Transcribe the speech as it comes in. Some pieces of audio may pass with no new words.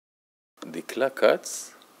Dikla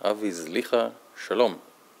Katz Avi Zlicha, Shalom.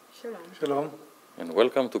 Shalom. Shalom. And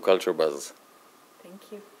welcome to CultureBuzz.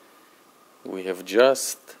 Thank you. We have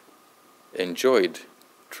just enjoyed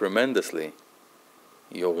tremendously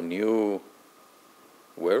your new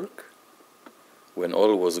work, When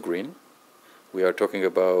All Was Green. We are talking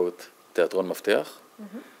about Teatron Mafteach,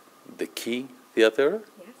 the Key Theater.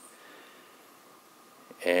 Yes.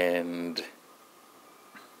 And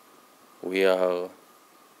we are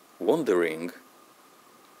wondering,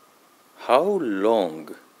 how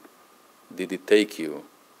long did it take you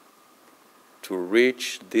to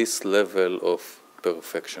reach this level of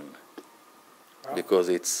perfection? Wow. Because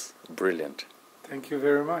it's brilliant. Thank you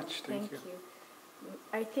very much. Thank you.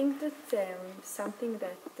 I think that something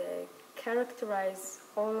that characterizes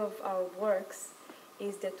all of our works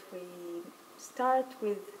is that we start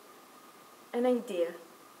with an idea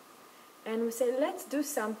and we say, let's do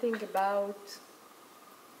something about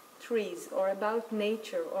trees or about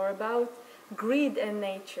nature or about greed and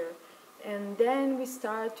nature. And then we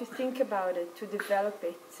start to think about it, to develop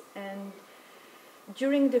it. And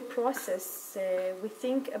during the process, we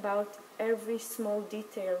think about every small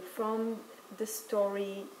detail from the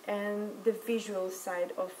story and the visual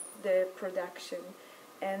side of the production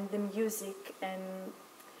and the music. And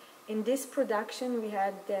in this production, we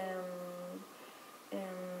had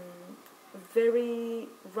very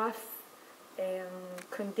rough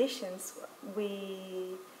conditions.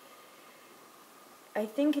 I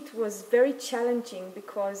think it was very challenging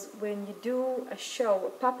because when you do a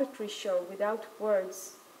show, a puppetry show without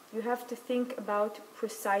words, you have to think about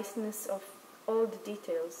preciseness of all the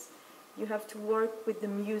details. You have to work with the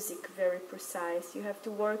music very precise. You have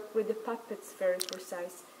to work with the puppets very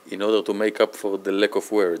precise. In order to make up for the lack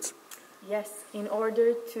of words. Yes, in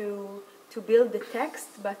order to build the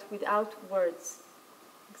text but without words.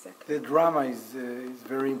 Exactly. The drama is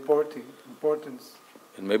very important.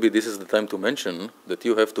 And maybe this is the time to mention that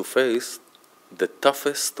you have to face the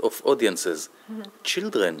toughest of audiences,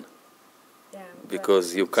 children. Yeah,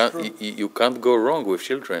 because you can't go wrong with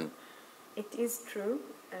children. It is true,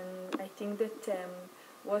 and I think that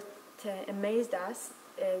what amazed us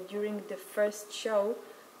during the first show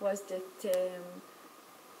was that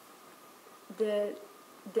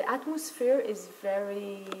the atmosphere is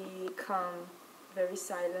very calm, very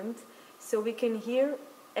silent, so we can hear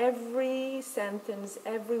every sentence,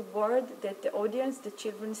 every word that the audience, the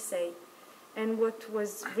children say. And what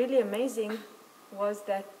was really amazing was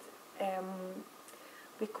that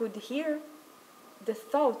we could hear the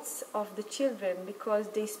thoughts of the children because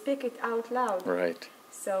they speak it out loud. Right.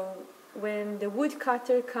 So when the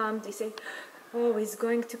woodcutter comes, they say, "Oh, he's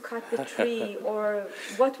going to cut the tree," or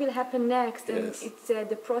 "What will happen next?" And Yes. it's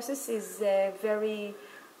the process is very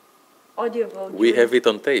audible. We have it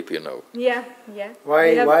on tape, you know. Yeah.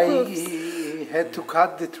 Why proofs. he had to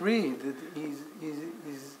cut the tree?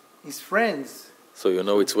 His friends. So you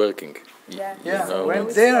know it's working. Yeah. Yeah, know. when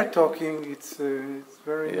It's they are working. talking, it's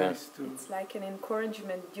very Yeah. nice to. It's like an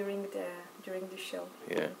encouragement during the show.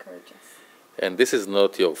 Yeah. They encourage us. And this is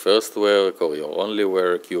not your first work or your only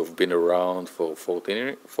work. You've been around for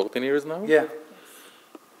 14 years now? Yeah.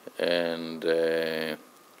 And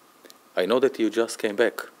I know that you just came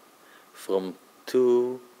back from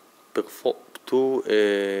two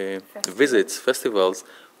festivals,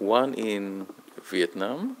 one in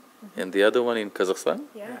Vietnam and the other one in Kazakhstan.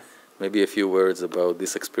 Yes. Maybe a few words about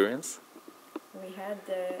this experience. We had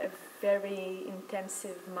a very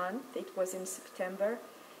intensive month. It was in September,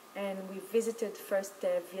 and we visited first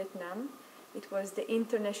Vietnam. It was the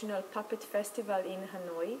International Puppet Festival in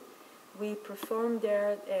Hanoi. We performed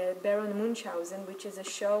there Baron Munchausen, which is a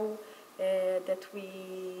show that we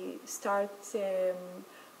started.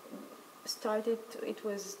 It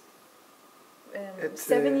was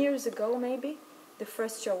 7 years ago, maybe. The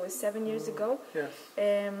first show was 7 years ago. Yes.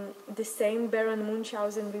 The same Baron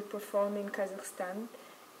Munchausen we performed in Kazakhstan,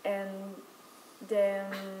 and the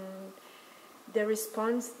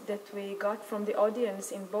response that we got from the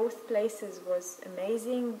audience in both places was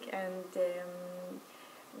amazing, and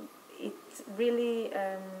it's really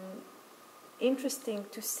interesting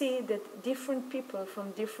to see that different people from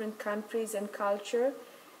different countries and culture,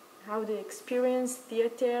 how they experience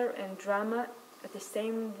theater and drama at the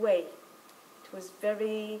same way. It was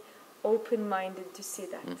very open-minded to see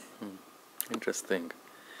that. Mm-hmm. Interesting.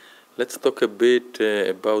 Let's talk a bit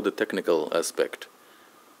about the technical aspect,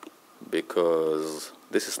 because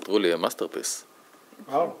this is truly a masterpiece.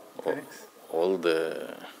 Oh, thanks. All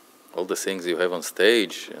the things you have on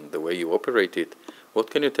stage and the way you operate it. What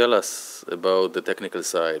can you tell us about the technical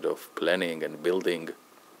side of planning and building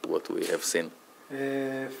what we have seen?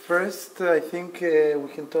 First, I think we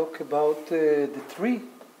can talk about the tree.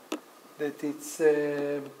 That it's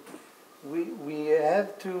we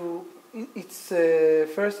have to. It's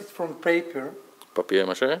first. It's from paper. Papier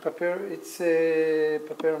mâché? Paper. It's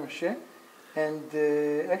papier mâché, and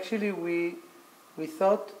actually we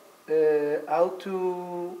thought how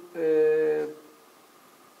to.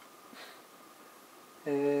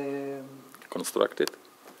 Construct it?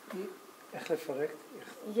 איך לפרק?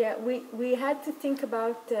 Yeah, we had to think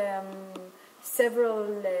about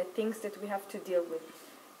several things that we have to deal with.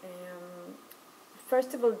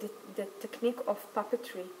 First of all, the technique of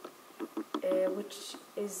puppetry, which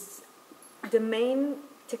is the main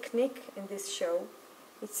technique in this show.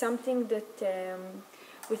 It's something that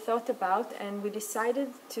we thought about, and we decided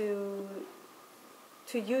to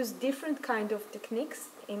use different kind of techniques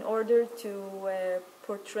in order to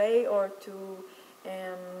portray or to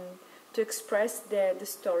express the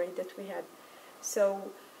story that we had.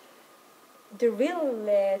 So the real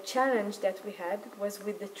challenge that we had was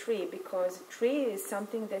with the tree, because a tree is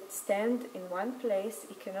something that stands in one place,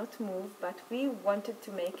 it cannot move, but we wanted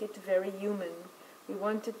to make it very human. We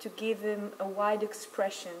wanted to give him a wide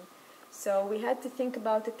expression. So we had to think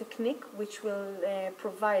about a technique which will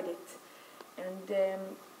provide it. And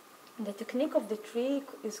the technique of the tree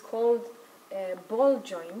is called ball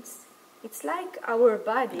joints. It's like our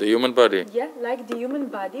body. The human body. Yeah, like the human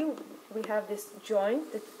body. We have this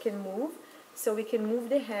joint that can move. So we can move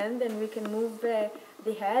the hand and we can move the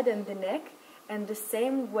head and the neck, and the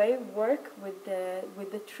same way work with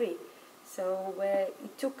the tree. So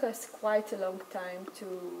it took us quite a long time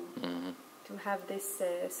to have this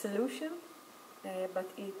solution, but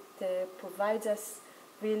it provides us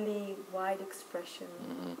really wide expression.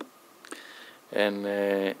 And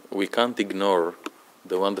we can't ignore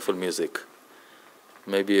the wonderful music.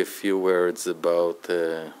 Maybe a few words about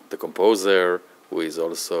the composer, who is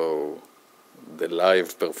also the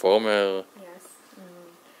live performer. Yes.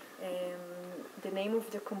 The name of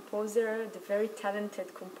the composer, the very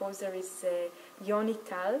talented composer, is Johnny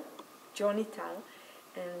Tal,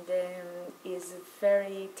 and is a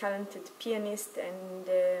very talented pianist. And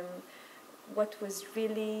what was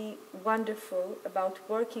really wonderful about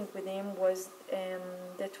working with him was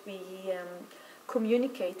that we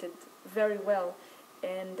communicated very well.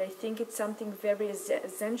 And I think it's something very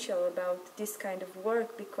essential about this kind of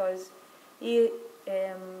work, because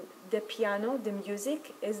the piano, the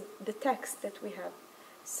music, is the text that we have.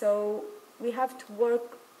 So we have to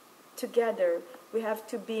work together. We have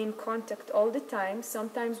to be in contact all the time,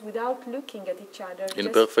 sometimes without looking at each other. In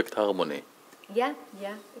perfect harmony. Yeah,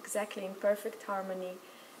 exactly, in perfect harmony.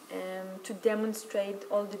 To demonstrate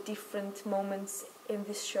all the different moments in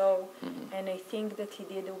this show, and I think that he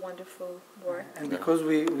did a wonderful work. And because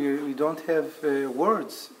we don't have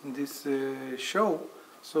words in this show,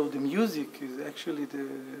 so the music is actually the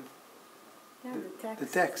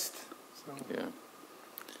text. So. Yeah.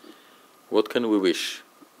 What can we wish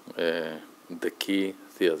the Key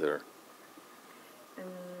Theater?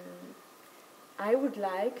 I would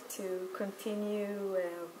like to continue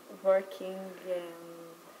working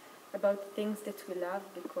about things that we love,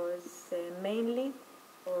 because mainly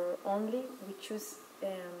or only we choose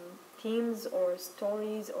themes or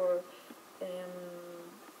stories or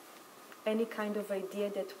any kind of idea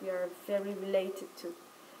that we are very related to.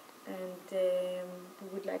 And we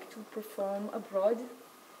would like to perform abroad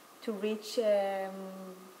to reach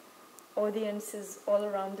audiences all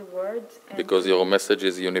around the world. And because your message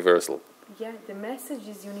is universal. Yeah, the message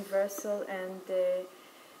is universal, and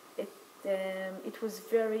it was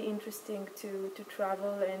very interesting to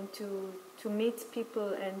travel and to meet people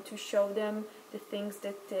and to show them the things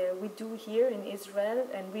that we do here in Israel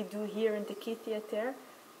and we do here in the Key Theater,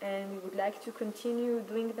 and we would like to continue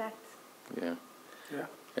doing that. Yeah.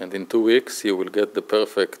 And in 2 weeks you will get the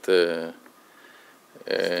perfect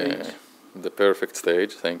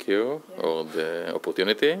stage, thank you, or the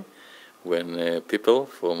opportunity, when people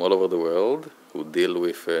from all over the world who deal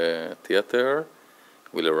with theater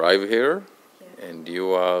will arrive here, and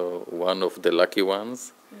you are one of the lucky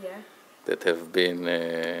ones that have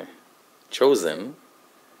been chosen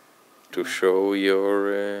to show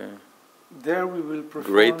your there we will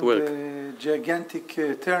perform great work. The gigantic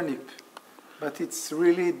turnip, but it's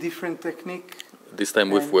really different technique. This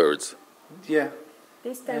time with words. Yeah.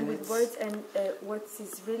 This time with words, and what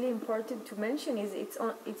is really important to mention is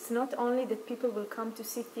it's not only that people will come to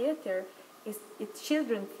see theater, it's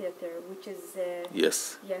children theater, which is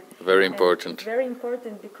very important. Very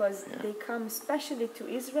important, because they come especially to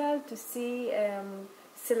Israel to see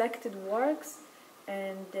selected works,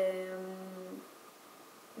 and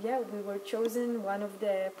yeah, we were chosen one of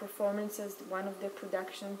the performances, one of the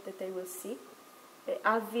productions that they will see.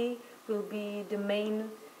 Avi will be the main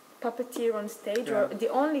puppeteer on stage, or the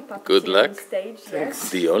only puppeteer on stage. Yes.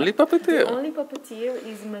 The only puppeteer? The only puppeteer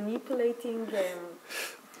is manipulating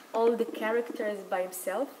all the characters by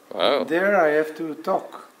himself. Wow. There I have to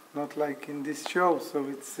talk, not like in this show, so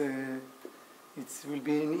it will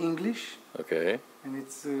be in English. Okay. And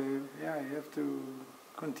it's, I have to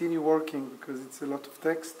continue working because it's a lot of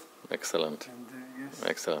text. Excellent. And, yes.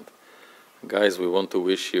 Excellent. Guys, we want to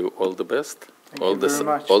wish you all the best. Thank you very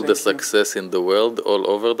much. All the success in the world, all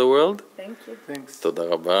over the world. Thank you. Thanks. תודה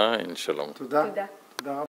רבה, and shalom. תודה. תודה. תודה רבה.